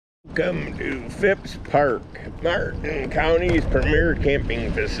Welcome to Phipps Park, Martin County's premier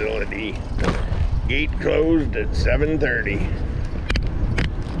camping facility. Gate closed at 7:30.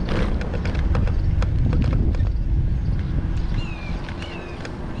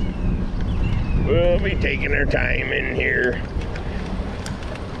 We'll be taking our time in here.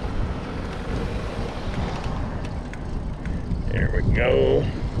 There we go.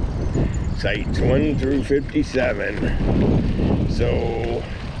 Sites 1 through 57. So,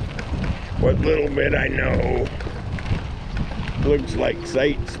 what little bit I know, looks like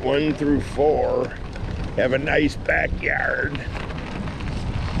sites 1 through 4 have a nice backyard.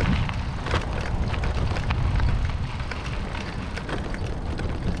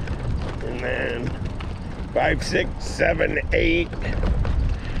 And then 5, 6, 7, 8,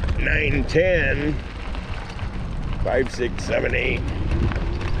 9, 10. 5, 6, 7, 8,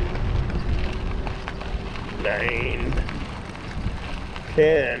 9,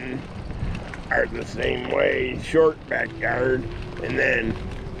 10 are the same way, short backyard, and then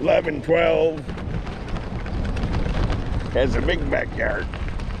 11, 12 has a big backyard.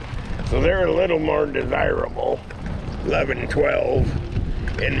 So they're a little more desirable, 11, 12,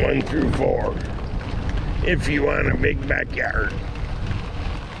 and 1 through 4, if you want a big backyard.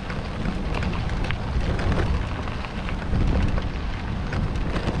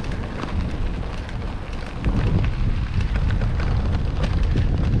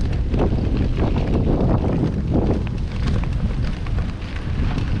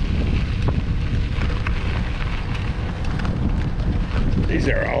 These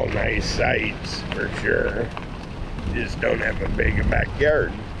are all nice sites for sure. Just don't have a big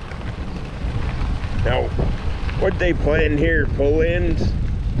backyard. Now, what they plan here, pull-ins?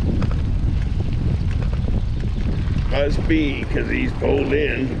 Must be, because he's pulled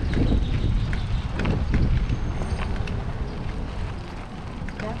in.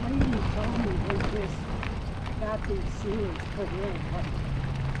 That lady told me they just got these seals put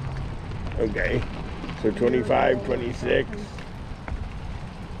in. Okay, so 25, 26.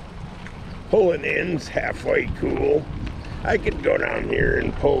 Pulling in's halfway cool. I could go down here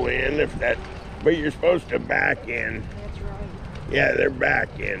and pull in if that, but you're supposed to back in. That's right. Yeah, they're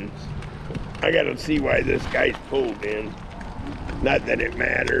back ins. I gotta see why this guy's pulled in. Not that it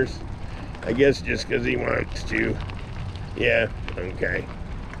matters. I guess just because he wants to. Yeah, okay.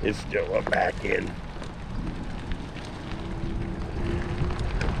 It's still a back in.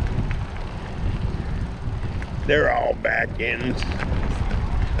 They're all back ins.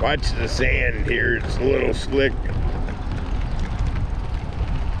 Watch the sand here, it's a little slick.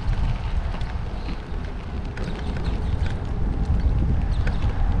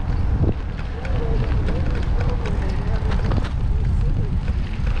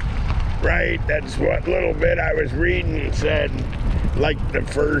 Right, that's what little bit I was reading said, like the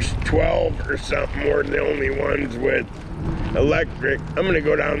first 12 or something were the only ones with electric. I'm gonna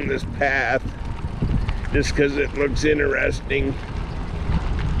go down this path just because it looks interesting.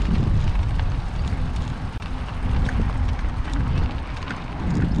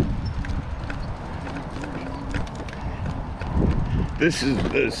 This is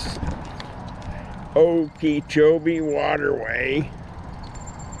this Okeechobee Waterway.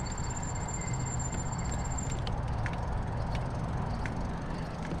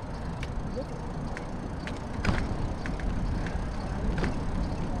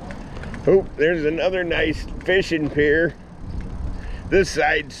 Oh, there's another nice fishing pier. This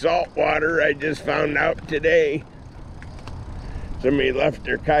side saltwater, I just found out today. Somebody left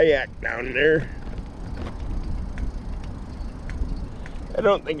their kayak down there. I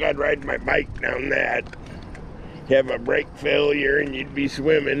don't think I'd ride my bike down that. You have a brake failure and you'd be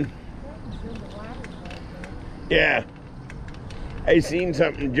swimming. Yeah. I seen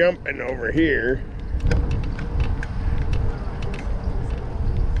something jumping over here.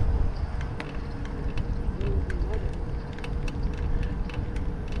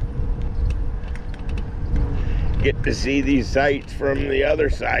 Get to see these sites from the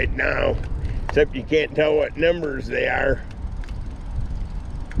other side now. Except you can't tell what numbers they are.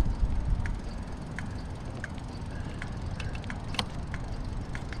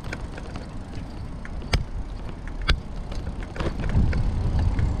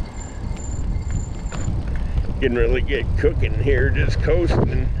 Can really get cooking here, just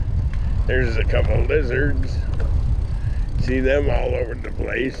coasting. There's a couple lizards. See them all over the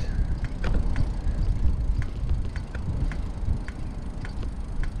place.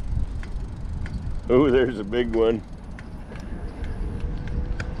 Oh, there's a big one.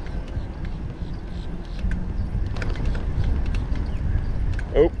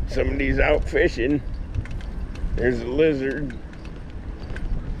 Oh, somebody's out fishing. There's a lizard.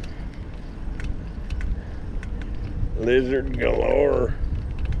 Lizard galore.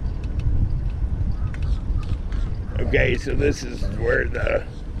 Okay, so this is where the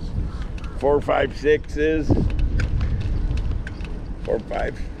 456 is.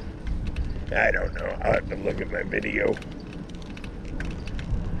 45. I don't know. I'll have to look at my video.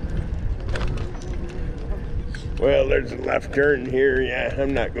 Well, there's a left turn here. Yeah,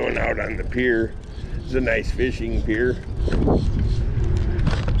 I'm not going out on the pier. It's a nice fishing pier.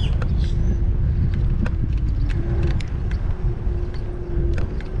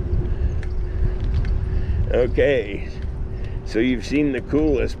 Okay, so you've seen the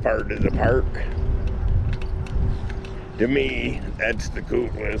coolest part of the park. To me, that's the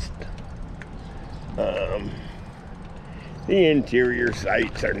coolest. The interior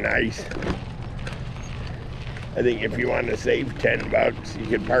sites are nice. I think if you want to save 10 bucks, you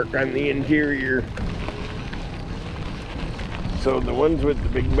could park on the interior. So the ones with the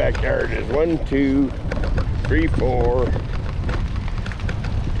big backyard is 1, 2, 3, 4,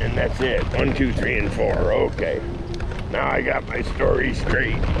 and that's it. 1, 2, 3, and 4. Okay. Now I got my story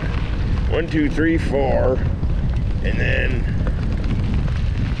straight. 1, 2, 3, 4, and then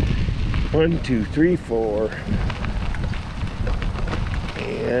 1, 2, 3, 4,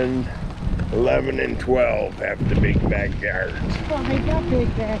 and 11 and 12 have the big backyards. Well, they got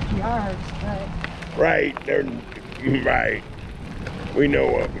big backyards, but... Right, they're right. We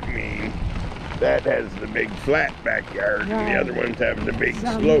know what we mean. That has the big flat backyard, right. And the other ones have the big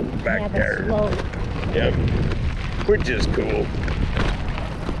slope backyard. Yep, which is cool.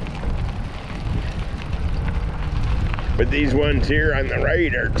 But these ones here on the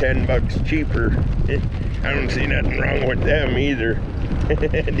right are 10 bucks cheaper. I don't see nothing wrong with them either.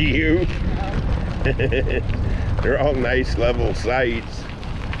 Do you? They're all nice level sites.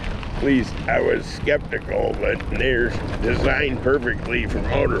 At least I was skeptical, but they're designed perfectly for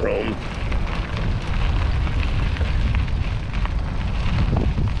motorhomes.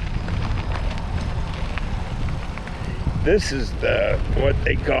 This is what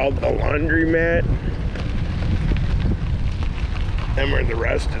they called the laundromat. Them are the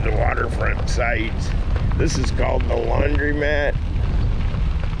rest of the waterfront sites. This is called the laundromat.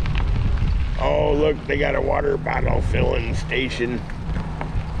 Oh, look, they got a water bottle filling station.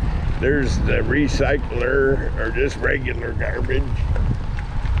 There's the recycler, or just regular garbage.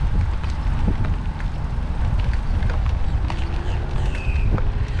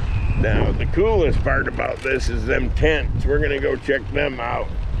 Now, the coolest part about this is them tents. We're gonna go check them out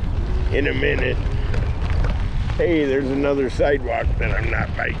in a minute. Hey, there's another sidewalk that I'm not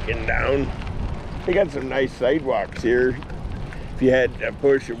biking down. They got some nice sidewalks here if you had to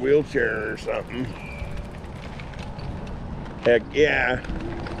push a wheelchair or something. Heck yeah.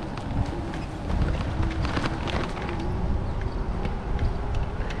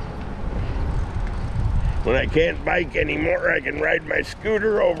 When I can't bike anymore, I can ride my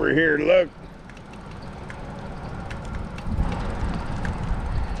scooter over here, look.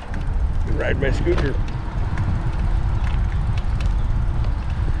 I can ride my scooter.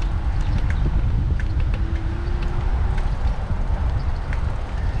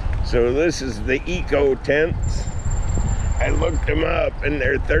 So this is the eco tents. I looked them up and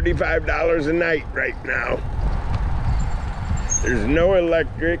they're $35 a night right now. There's no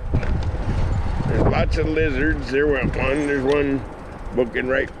electric. There's lots of lizards. There went one. There's one booking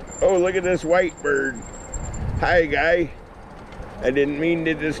right. Oh, look at this white bird. Hi, guy. I didn't mean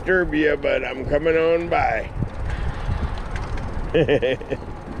to disturb you, but I'm coming on by.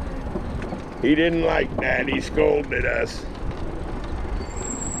 He didn't like that. He scolded us.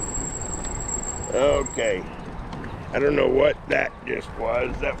 Okay. I don't know what that just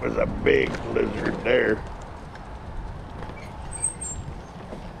was. That was a big lizard there.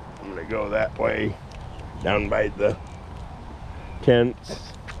 I'm gonna go that way, down by the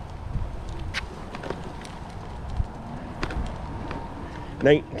tents.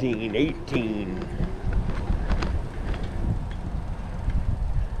 $19.18.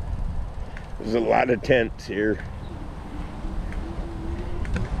 There's a lot of tents here.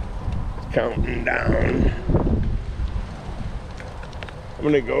 Counting down. I'm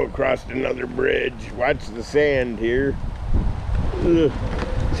gonna go across another bridge. Watch the sand here. Ugh.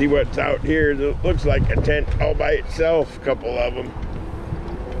 See what's out here. It looks like a tent all by itself, a couple of them.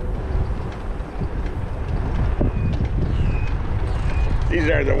 These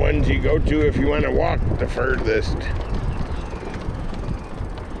are the ones you go to if you want to walk the furthest.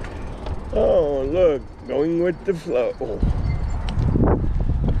 Oh, look, going with the flow.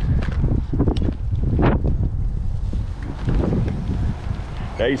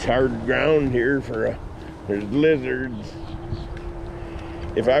 Nice hard ground here for there's lizards.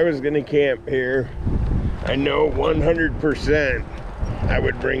 If I was gonna camp here, I know 100% I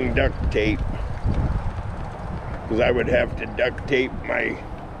would bring duct tape, because I would have to duct tape my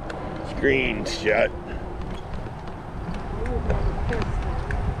screens shut.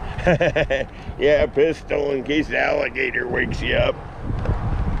 Yeah, a pistol in case the alligator wakes you up.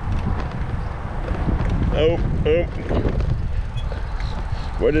 Oh.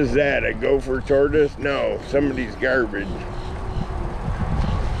 What is that, a gopher tortoise? No, somebody's garbage.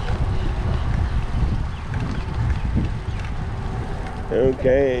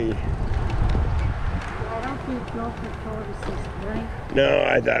 Okay. I don't think gopher tortoises drink No,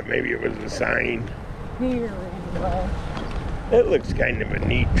 I thought maybe it was a sign. here anyway. It looks kind of a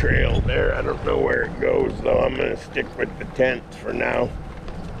neat trail there. I don't know where it goes, though. I'm going to stick with the tents for now.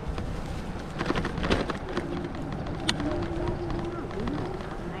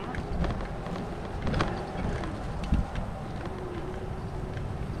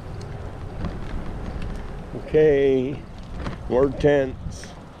 Okay, more tents.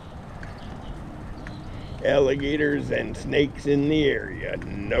 Alligators and snakes in the area.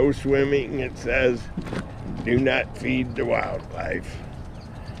 No swimming, it says. Do not feed the wildlife.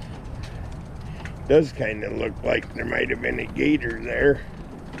 Does kind of look like there might have been a gator there.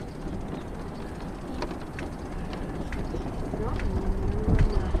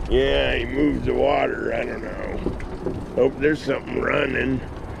 Yeah, he moves the water. I don't know. Oh, there's something running.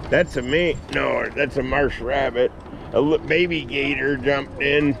 That's a no, that's a marsh rabbit. A baby gator jumped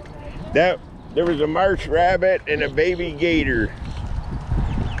in. There was a marsh rabbit and a baby gator.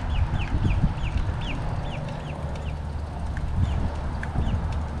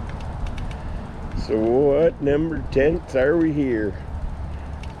 So what number tents are we here?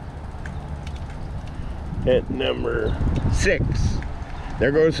 Tent number 6.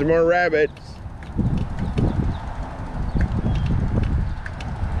 There goes some more rabbits.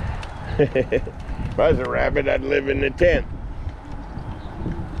 If I was a rabbit, I'd live in the tent.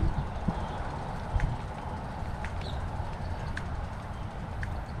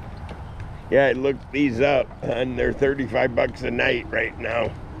 Yeah, I looked these up, and they're 35 bucks a night right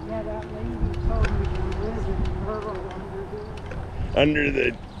now. Yeah, that lady told me the lizard burrowed Under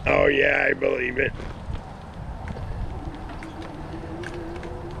the, oh yeah, I believe it.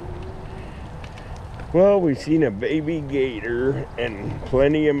 Well, we've seen a baby gator and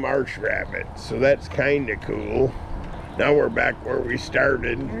plenty of marsh rabbits, so that's kind of cool. Now we're back where we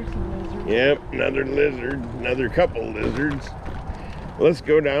started. There's a lizard. Yep, another lizard, another couple lizards. Let's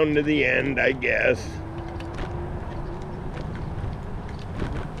go down to the end, I guess.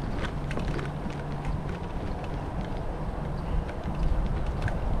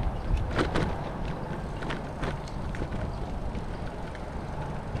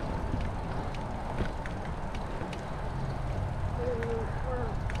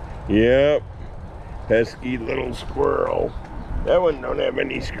 Yep, pesky little squirrel. That one don't have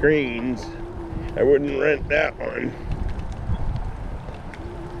any screens. I wouldn't rent that one.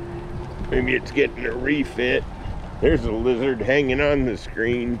 Maybe it's getting a refit. There's a lizard hanging on the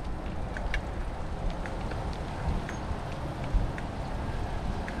screen.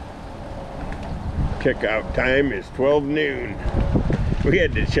 Checkout time is 12 noon. We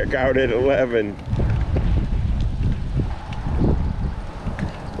had to check out at 11.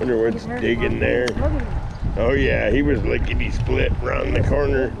 Wonder what's digging there. Oh yeah, he was lickety split around the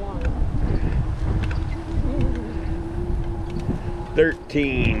corner.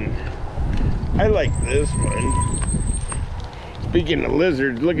 13. I like this one. Speaking of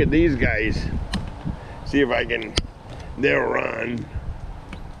lizards, look at these guys. See if I can, they'll run.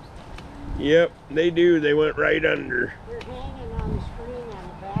 Yep, they do. They went right under. They're hanging on the screen on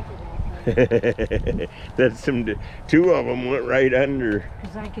the back of that thing. That's some, 2 of them went right under.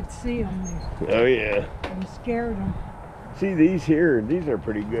 Because I could see them. Oh yeah. I'm scared them. See these here, these are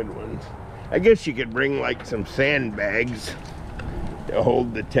pretty good ones. I guess you could bring like some sandbags to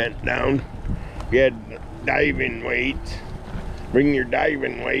hold the tent down. If you had diving weights, bring your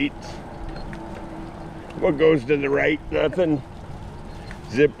diving weights. What goes to the right? Nothing.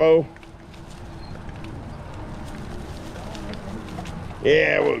 Zippo.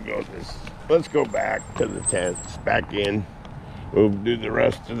 Yeah, we'll go this. Let's go back to the tents, back in. We'll do the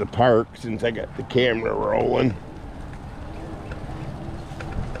rest of the park since I got the camera rolling.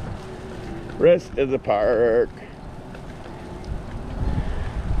 Rest of the park.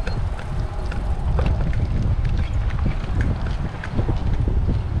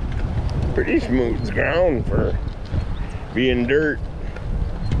 Pretty smooth ground for being dirt.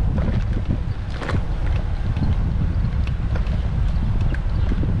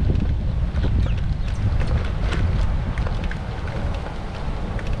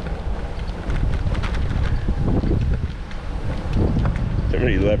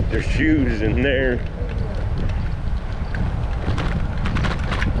 Somebody left their shoes in there.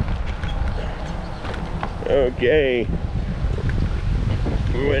 Okay.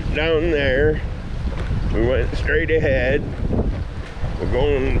 We went down there. We went straight ahead. We're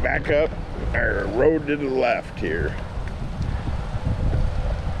going back up our road to the left here.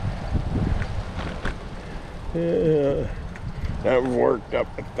 I've worked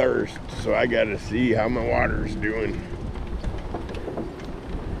up a thirst, so I gotta see how my water's doing.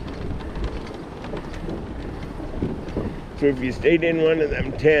 So if you stayed in one of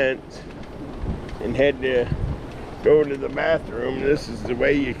them tents and had to go to the bathroom, this is the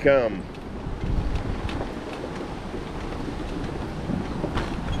way you come.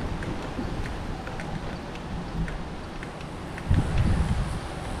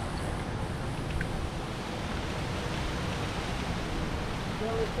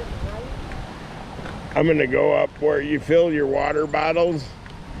 I'm gonna go up where you fill your water bottles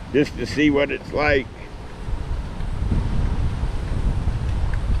just to see what it's like.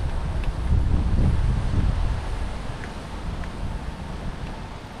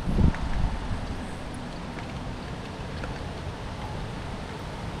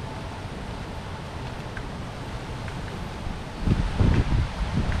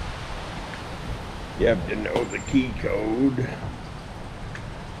 You have to know the key code,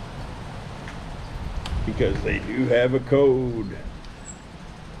 because they do have a code.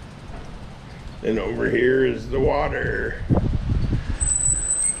 And over here is the water.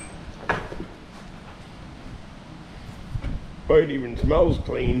 Oh, it even smells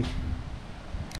clean.